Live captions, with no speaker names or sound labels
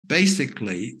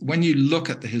basically, when you look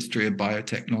at the history of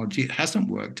biotechnology, it hasn't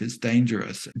worked. It's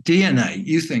dangerous. DNA,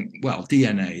 you think, well,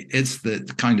 DNA, it's the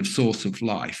kind of source of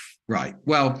life. Right.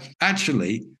 Well,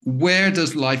 actually, where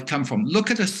does life come from? Look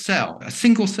at a cell. A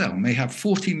single cell may have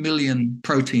 40 million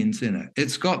proteins in it.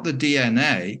 It's got the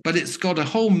DNA, but it's got a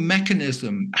whole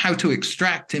mechanism how to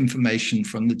extract information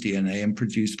from the DNA and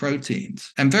produce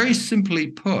proteins. And very simply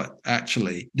put,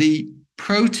 actually, the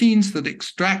proteins that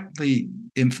extract the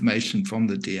information from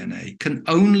the DNA can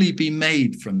only be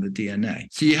made from the DNA.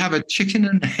 So you have a chicken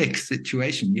and egg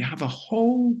situation. You have a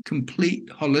whole complete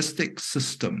holistic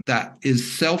system that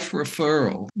is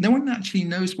self-referral. No one actually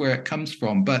knows where it comes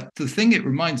from, but the thing it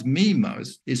reminds me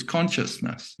most is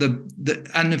consciousness.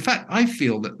 And in fact, I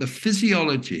feel that the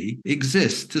physiology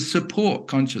exists to support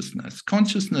consciousness.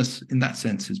 Consciousness, in that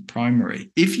sense, is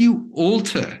primary. If you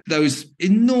alter those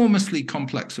enormously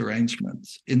complex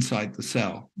arrangements inside the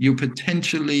cell, you're potentially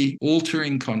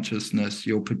altering consciousness,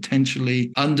 you're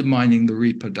potentially undermining the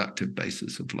reproductive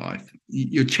basis of life.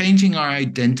 You're changing our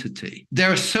identity.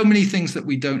 There are so many things that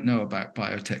we don't know about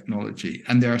biotechnology,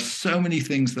 and there are so many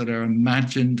things that are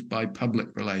imagined by public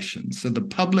relations. So the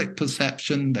public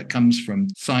perception that comes from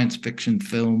science fiction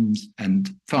films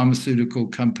and pharmaceutical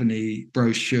company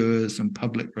brochures and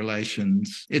public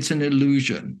relations, it's an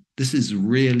illusion. This is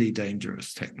really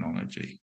dangerous technology.